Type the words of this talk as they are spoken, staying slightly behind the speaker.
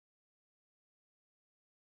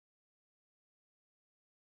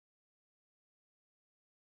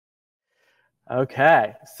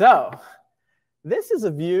Okay, so this is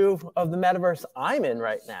a view of the metaverse I'm in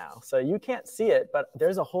right now. So you can't see it, but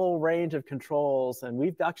there's a whole range of controls, and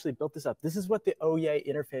we've actually built this up. This is what the OhYay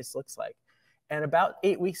interface looks like. And about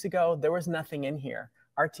 8 weeks ago, there was nothing in here.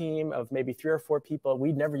 Our team of maybe 3 or 4 people,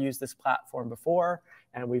 we'd never used this platform before,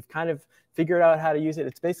 and we've kind of figured out how to use it.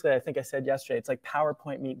 It's basically, I think I said yesterday, it's like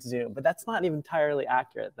PowerPoint meets Zoom, but that's not even entirely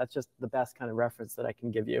accurate. That's just the best kind of reference that I can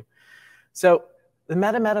give you. So the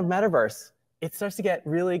metaverse, it starts to get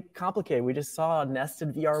really complicated. We just saw a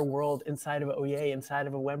nested VR world inside of OhYay, inside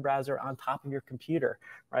of a web browser on top of your computer,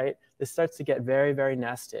 right? This starts to get very, very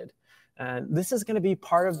nested. And this is going to be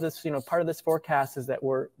part of this, part of this forecast is that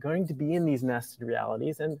we're going to be in these nested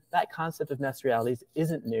realities. And that concept of nested realities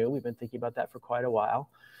isn't new. We've been thinking about that for quite a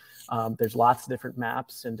while. There's lots of different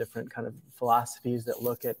maps and different kind of philosophies that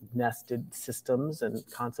look at nested systems and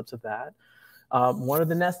concepts of that. One of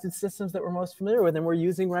the nested systems that we're most familiar with and we're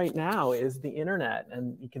using right now is the internet.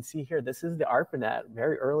 And you can see here, this is the ARPANET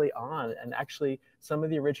very early on. And actually, some of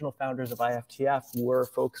the original founders of IFTF were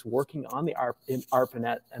folks working on the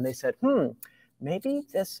ARPANET. And they said, maybe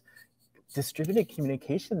this distributed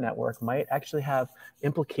communication network might actually have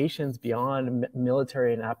implications beyond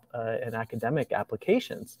military and academic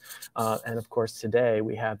applications. And of course, today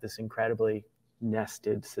we have this incredibly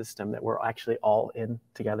nested system that we're actually all in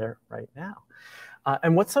together right now.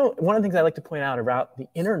 And one of the things I like to point out about the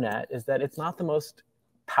internet is that it's not the most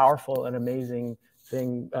powerful and amazing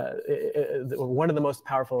thing, one of the most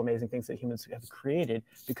powerful, amazing things that humans have created,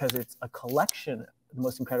 because it's a collection, the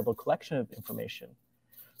most incredible collection of information,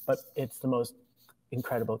 but it's the most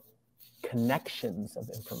incredible connections of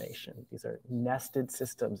information. These are nested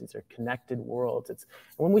systems. These are connected worlds.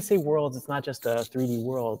 When we say worlds, it's not just a 3D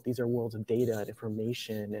world. These are worlds of data and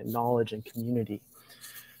information and knowledge and community.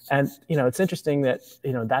 And it's interesting that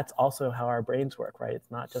that's also how our brains work, right?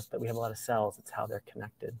 It's not just that we have a lot of cells; it's how they're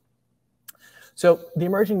connected. So the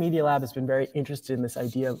Emerging Media Lab has been very interested in this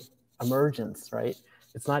idea of emergence, right?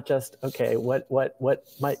 It's not just, okay, what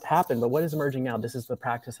might happen, but what is emerging now? This is the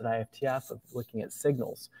practice at IFTF of looking at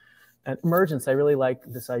signals. And emergence, I really like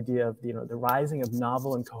this idea of the rising of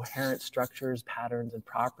novel and coherent structures, patterns, and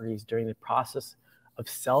properties during the process of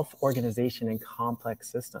self-organization in complex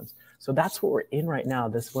systems. So that's what we're in right now.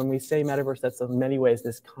 When we say metaverse, that's in many ways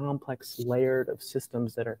this complex layered of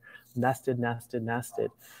systems that are nested, nested, nested.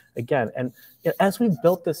 Again, and as we've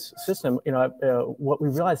built this system, what we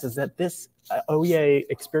realize is that this OhYay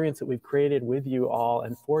experience that we've created with you all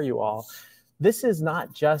and for you all, this is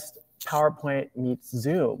not just PowerPoint meets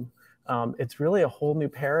Zoom. It's really a whole new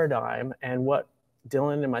paradigm, and what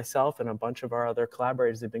Dylan and myself and a bunch of our other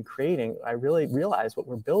collaborators have been creating, I really realized what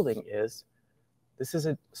we're building is, this is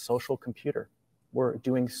a social computer. We're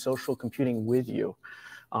doing social computing with you,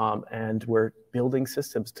 and we're building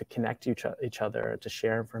systems to connect each other, to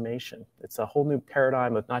share information. It's a whole new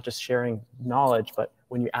paradigm of not just sharing knowledge, but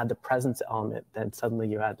when you add the presence element, then suddenly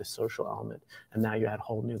you add the social element, and now you add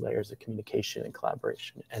whole new layers of communication and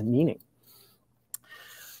collaboration and meaning.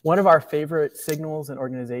 One of our favorite signals and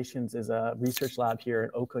organizations is a research lab here in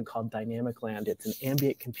Oakland called Dynamic Land. It's an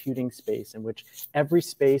ambient computing space in which every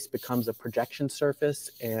space becomes a projection surface,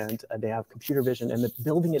 and they have computer vision, and the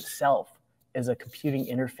building itself is a computing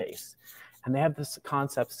interface. And they have this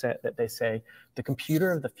concept set that they say, the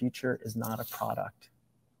computer of the future is not a product,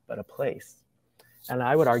 but a place. And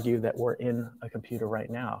I would argue that we're in a computer right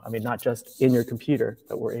now. I mean, not just in your computer,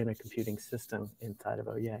 but we're in a computing system inside of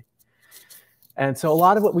OhYay. And so a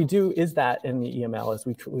lot of what we do is that in the EML is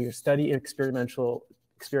we study experiential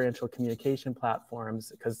communication platforms,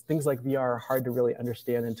 because things like VR are hard to really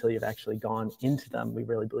understand until you've actually gone into them. We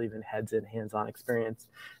really believe in heads-in, hands-on experience.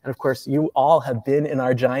 And of course, you all have been in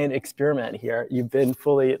our giant experiment here. You've been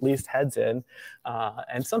fully at least heads-in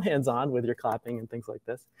and some hands-on with your clapping and things like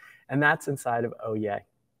this. And that's inside of OhYay.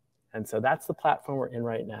 And so that's the platform we're in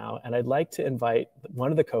right now. And I'd like to invite one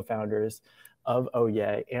of the co-founders of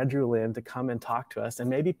OhYay, Andrew Lin, to come and talk to us and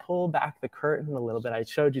maybe pull back the curtain a little bit. I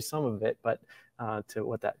showed you some of it, but to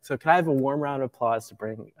what that. So can I have a warm round of applause to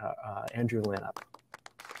bring Andrew Lin up?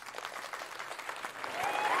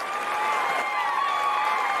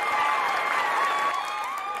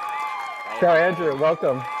 So Andrew,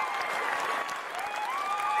 welcome.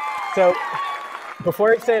 So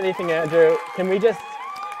before I say anything, Andrew, can we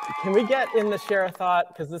get in the share a thought?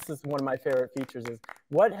 Because this is one of my favorite features, is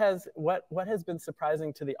what has been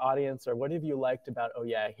surprising to the audience, or what have you liked about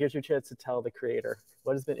OhYay? Here's your chance to tell the creator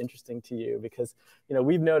what has been interesting to you, because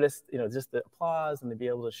we've noticed just the applause and to be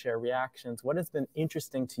able to share reactions. What has been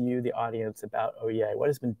interesting to you, the audience, about OhYay? What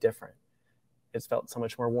has been different? It's felt so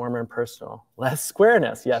much more warmer and personal. Less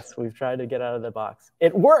squareness. Yes, we've tried to get out of the box.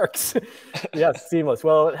 It works. Yes, seamless.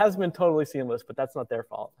 Well, it hasn't been totally seamless, but that's not their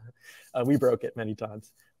fault. We broke it many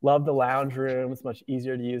times. Love the lounge room. It's much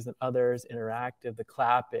easier to use than others. Interactive. The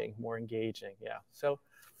clapping, more engaging. Yeah. So,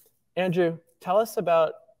 Andrew, tell us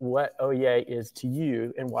about what OhYay is to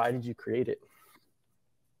you and why did you create it?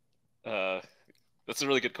 That's a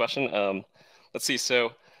really good question. Let's see.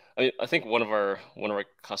 So, I think one of our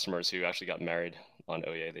customers who actually got married on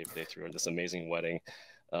OhYay, they threw in this amazing wedding.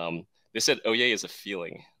 They said OhYay is a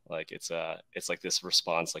feeling. Like it's like this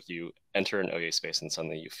response. Like you enter an OhYay space and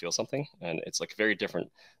suddenly you feel something, and it's like very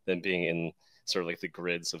different than being in sort of like the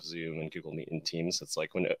grids of Zoom and Google Meet and Teams. It's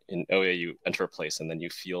like when in OhYay you enter a place and then you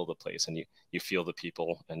feel the place and you feel the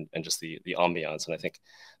people and just the ambiance. And I think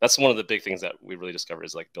that's one of the big things that we really discovered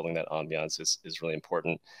is like building that ambiance is really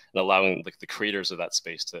important and allowing like the creators of that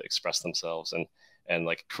space to express themselves and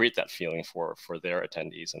like create that feeling for their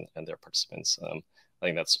attendees and their participants. I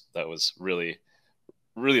think that was really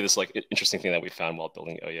this like interesting thing that we found while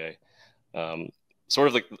building OhYay. Sort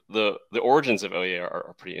of like the origins of OhYay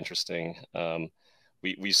are pretty interesting.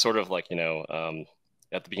 We sort of like,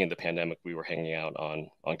 at the beginning of the pandemic, we were hanging out on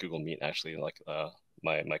Google Meet, actually, like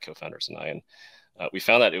my co-founders and I, and we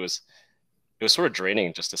found that it was sort of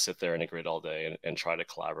draining just to sit there in a grid all day and try to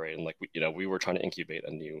collaborate. And like, we were trying to incubate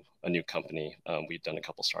a new company. We'd done a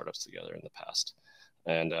couple startups together in the past.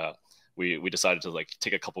 And we decided to like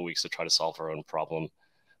take a couple weeks to try to solve our own problem.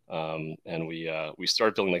 And we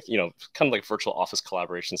started building like, kind of like virtual office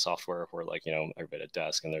collaboration software where like, everybody at a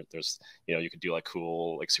desk and there's, you could do like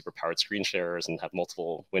cool, like super powered screen shares and have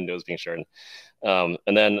multiple windows being shared. And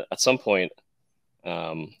then at some point,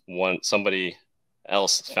 somebody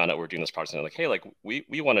else found out we were doing this project and they're like, hey, like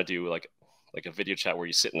we want to do like a video chat where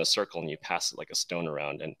you sit in a circle and you pass like a stone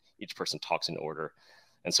around and each person talks in order.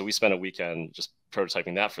 And so we spent a weekend just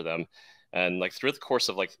prototyping that for them. And like throughout the course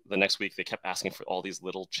of like the next week, they kept asking for all these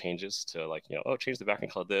little changes to like, change the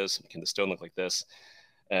background color this, can the stone look like this?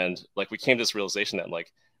 And like we came to this realization that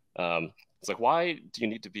like, it's like, why do you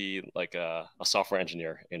need to be like a software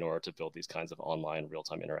engineer in order to build these kinds of online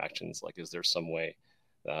real-time interactions? Like, is there some way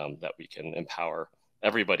that we can empower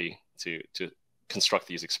everybody to construct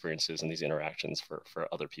these experiences and these interactions for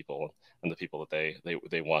other people and the people that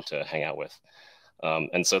they want to hang out with?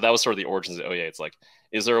 And so that was sort of the origins of OhYay. It's like,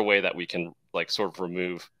 is there a way that we can like sort of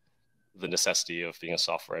remove the necessity of being a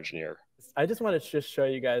software engineer? I just want to just show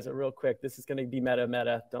you guys a real quick. This is going to be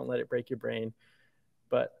meta. Don't let it break your brain.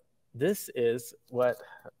 But this is what,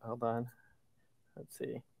 hold on. Let's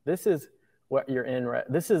see. This is what you're in, right?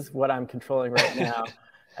 This is what I'm controlling right now.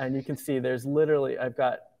 And you can see there's literally, I've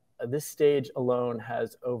got, this stage alone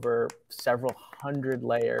has over several hundred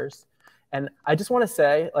layers. And I just want to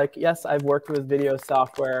say, like, yes, I've worked with video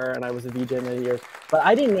software and I was a VJ many years, but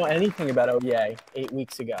I didn't know anything about OhYay 8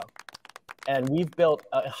 weeks ago. And we've built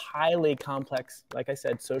a highly complex, like I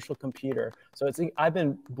said, social computer. So I've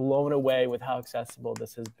been blown away with how accessible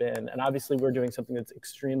this has been. And obviously we're doing something that's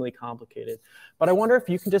extremely complicated. But I wonder if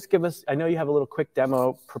you can just give us, I know you have a little quick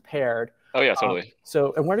demo prepared. Oh yeah, totally.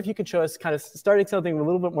 So I wonder if you could show us kind of starting something a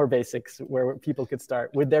little bit more basics where people could start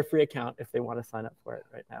with their free account if they want to sign up for it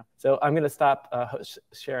right now. So I'm going to stop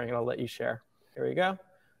sharing and I'll let you share. Here we go.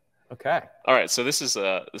 Okay. All right. So this is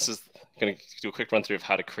going to do a quick run through of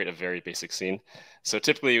how to create a very basic scene. So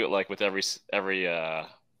typically, like with every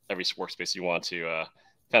workspace, you want to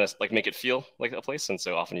kind of like make it feel like a place, and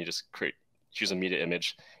so often you just choose a media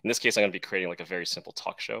image. In this case, I'm going to be creating like a very simple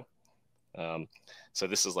talk show. So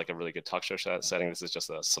this is like a really good talk show setting. This is just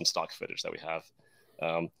some stock footage that we have.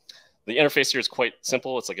 The interface here is quite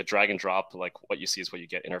simple. It's like a drag and drop, like what you see is what you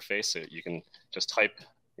get interface. So you can just type,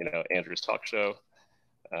 Andrew's talk show.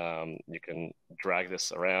 You can drag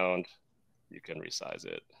this around. You can resize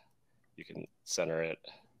it. You can center it,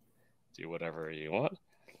 do whatever you want.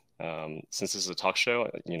 Since this is a talk show,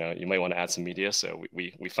 you might want to add some media. So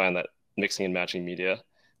we find that mixing and matching media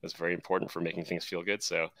is very important for making things feel good.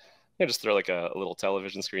 So just throw like a little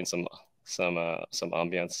television screen, some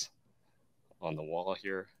ambience on the wall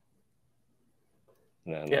here.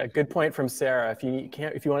 And then, yeah, good point from Sarah. If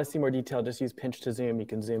you want to see more detail, just use pinch to zoom. You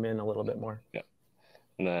can zoom in a little bit more. Yeah.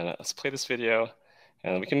 And then let's play this video,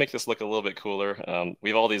 and we can make this look a little bit cooler. We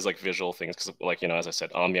have all these like visual things because, like, as I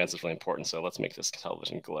said, ambiance is really important. So let's make this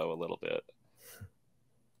television glow a little bit.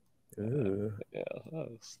 Ooh. Yeah.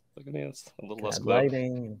 Look at me. It's a little less glow.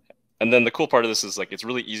 Lighting. And then the cool part of this is like it's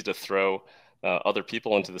really easy to throw other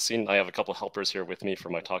people into the scene. I have a couple of helpers here with me for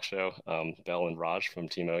my talk show, Belle and Raj from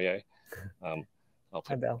Team OhYay. I'll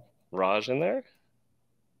put Raj in there.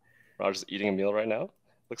 Raj is eating a meal right now,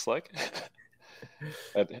 looks like.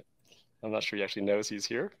 I'm not sure he actually knows he's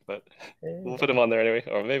here, but we'll put him on there anyway.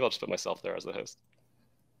 Or maybe I'll just put myself there as the host.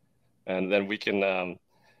 And then we can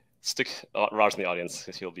stick Raj in the audience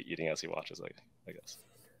because he'll be eating as he watches, I guess.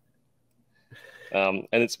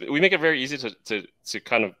 And we make it very easy to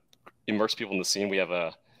kind of immerse people in the scene. We have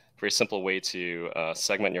a very simple way to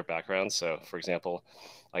segment your background. So for example,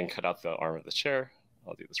 I can cut out the arm of the chair.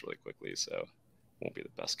 I'll do this really quickly, so it won't be the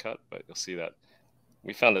best cut, but you'll see that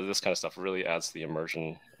we found that this kind of stuff really adds to the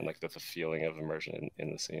immersion and like the feeling of immersion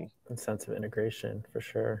in the scene. And sense of integration, for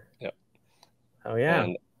sure. Yep. Oh yeah.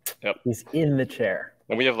 And, yep. He's in the chair.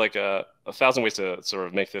 And we have like 1,000 ways to sort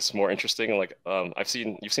of make this more interesting. Like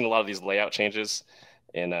you've seen a lot of these layout changes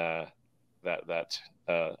in that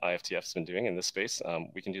IFTF's been doing in this space.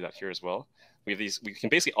 We can do that here as well. We can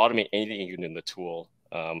basically automate anything you can do in the tool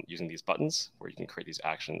using these buttons, where you can create these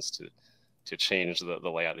actions to change the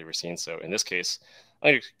layout of your scene. So in this case,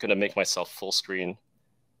 I'm going to make myself full screen.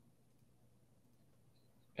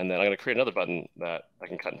 And then I'm going to create another button that I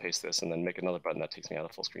can cut and paste this, and then make another button that takes me out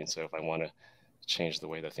of full screen. So if I want to change the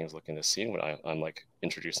way that things look in this scene when I'm like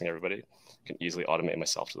introducing everybody, I can easily automate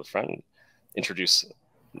myself to the front and introduce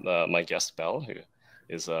my guest, Belle, who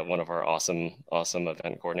is one of our awesome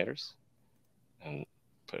event coordinators, and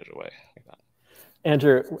put it away like that.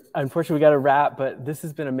 Andrew, unfortunately, we got to wrap, but this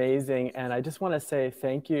has been amazing. And I just want to say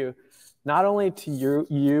thank you, not only to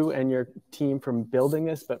you and your team from building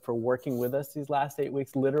this, but for working with us these last 8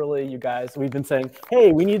 weeks. Literally, you guys, we've been saying,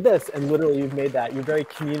 hey, we need this. And literally, you've made that. You're very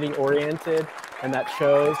community oriented, and that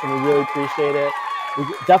shows. And we really appreciate it.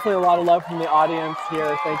 Definitely a lot of love from the audience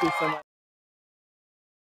here. Thank you so much.